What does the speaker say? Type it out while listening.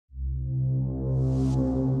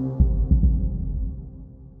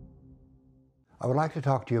I would like to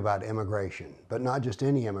talk to you about immigration, but not just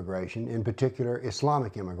any immigration, in particular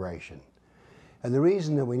Islamic immigration. And the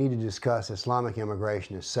reason that we need to discuss Islamic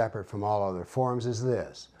immigration as separate from all other forms is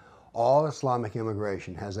this: all Islamic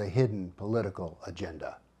immigration has a hidden political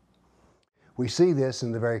agenda. We see this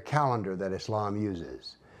in the very calendar that Islam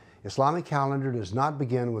uses. Islamic calendar does not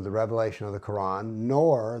begin with the revelation of the Quran,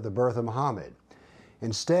 nor the birth of Muhammad.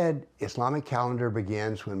 Instead, Islamic calendar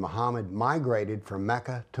begins when Muhammad migrated from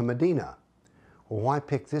Mecca to Medina. Well, why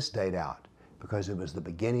pick this date out? Because it was the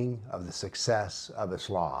beginning of the success of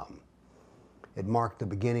Islam. It marked the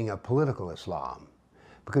beginning of political Islam.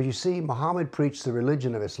 Because you see, Muhammad preached the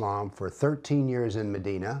religion of Islam for 13 years in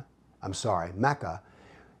Mecca,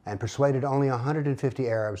 and persuaded only 150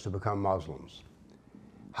 Arabs to become Muslims.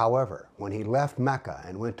 However, when he left Mecca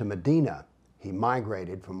and went to Medina, he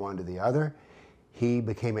migrated from one to the other. He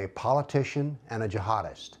became a politician and a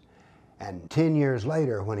jihadist. And 10 years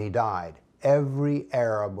later, when he died, every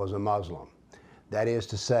Arab was a Muslim. That is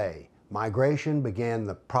to say, migration began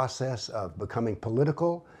the process of becoming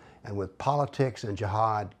political, and with politics and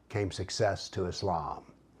jihad came success to Islam.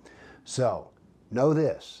 So, know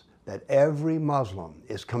this, that every Muslim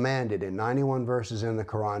is commanded in 91 verses in the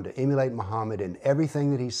Quran to emulate Muhammad in everything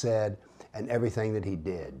that he said and everything that he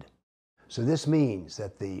did. So this means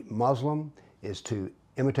that the Muslim is to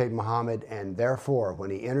imitate Muhammad, and therefore, when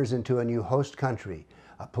he enters into a new host country,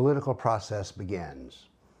 a political process begins.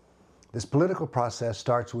 This political process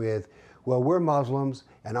starts with, well, we're Muslims,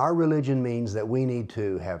 and our religion means that we need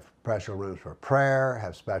to have special rooms for prayer,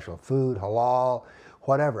 have special food, halal,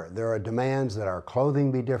 whatever. There are demands that our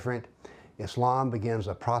clothing be different. Islam begins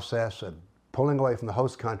a process of pulling away from the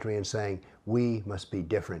host country and saying, we must be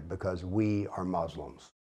different because we are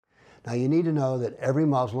Muslims. Now, you need to know that every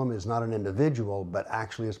Muslim is not an individual, but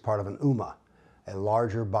actually is part of an ummah, a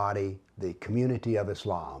larger body, the community of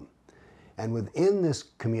Islam. And within this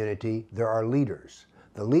community, there are leaders.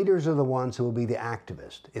 The leaders are the ones who will be the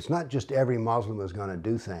activists. It's not just every Muslim who's going to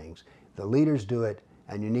do things. The leaders do it,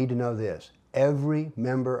 and you need to know this: every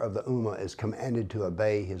member of the ummah is commanded to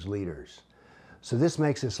obey his leaders. So this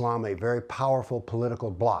makes Islam a very powerful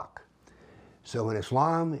political bloc. So when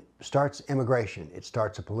Islam starts immigration, it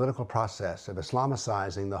starts a political process of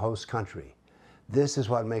Islamicizing the host country. This is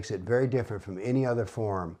what makes it very different from any other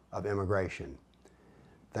form of immigration.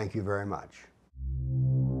 Thank you very much.